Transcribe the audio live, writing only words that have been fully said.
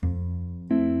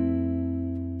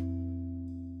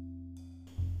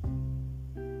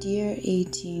Dear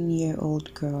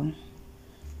 18-year-old girl,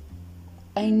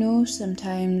 I know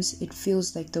sometimes it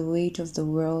feels like the weight of the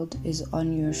world is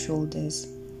on your shoulders.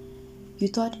 You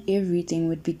thought everything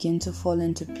would begin to fall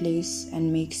into place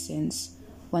and make sense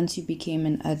once you became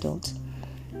an adult.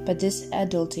 But this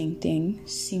adulting thing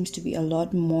seems to be a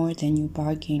lot more than you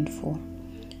bargained for.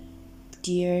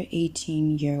 Dear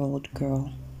 18-year-old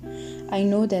girl, I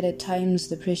know that at times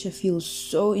the pressure feels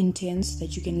so intense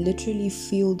that you can literally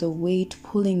feel the weight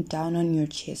pulling down on your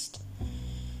chest.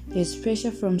 There's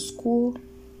pressure from school,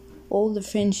 all the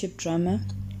friendship drama,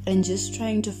 and just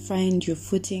trying to find your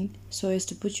footing so as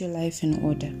to put your life in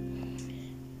order.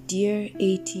 Dear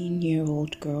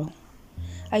 18-year-old girl,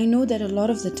 I know that a lot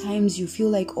of the times you feel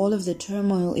like all of the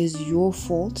turmoil is your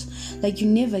fault, like you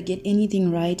never get anything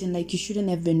right and like you shouldn't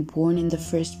have been born in the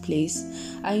first place.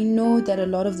 I know that a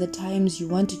lot of the times you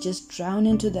want to just drown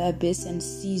into the abyss and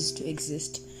cease to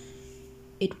exist.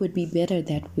 It would be better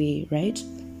that way, right?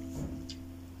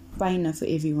 Finer for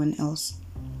everyone else.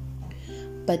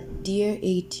 But dear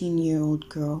 18-year-old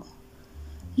girl,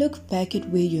 look back at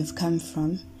where you have come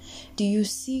from. Do you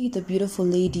see the beautiful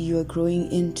lady you are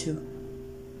growing into?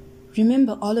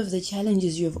 Remember all of the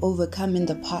challenges you have overcome in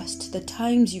the past, the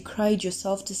times you cried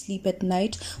yourself to sleep at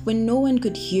night when no one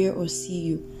could hear or see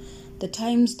you, the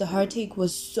times the heartache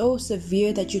was so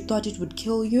severe that you thought it would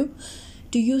kill you.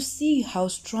 Do you see how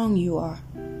strong you are?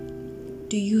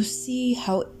 Do you see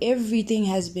how everything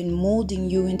has been molding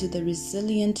you into the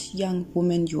resilient young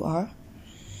woman you are?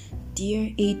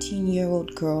 Dear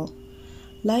 18-year-old girl,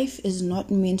 life is not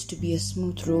meant to be a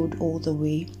smooth road all the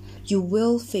way. You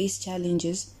will face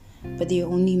challenges, but they are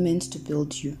only meant to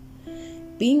build you.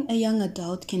 Being a young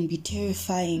adult can be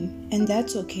terrifying, and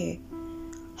that's okay.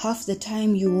 Half the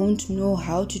time you won't know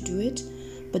how to do it,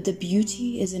 but the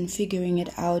beauty is in figuring it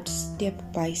out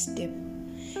step by step.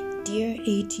 Dear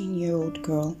 18-year-old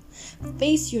girl,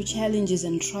 face your challenges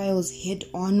and trials head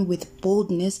on with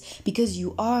boldness because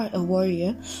you are a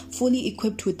warrior, fully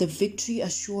equipped with the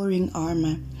victory-assuring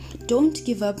armor. Don't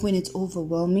give up when it's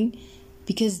overwhelming,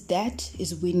 because that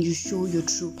is when you show your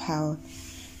true power.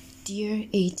 Dear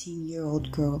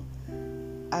 18-year-old girl,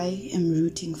 I am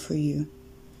rooting for you.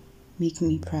 Make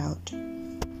me proud.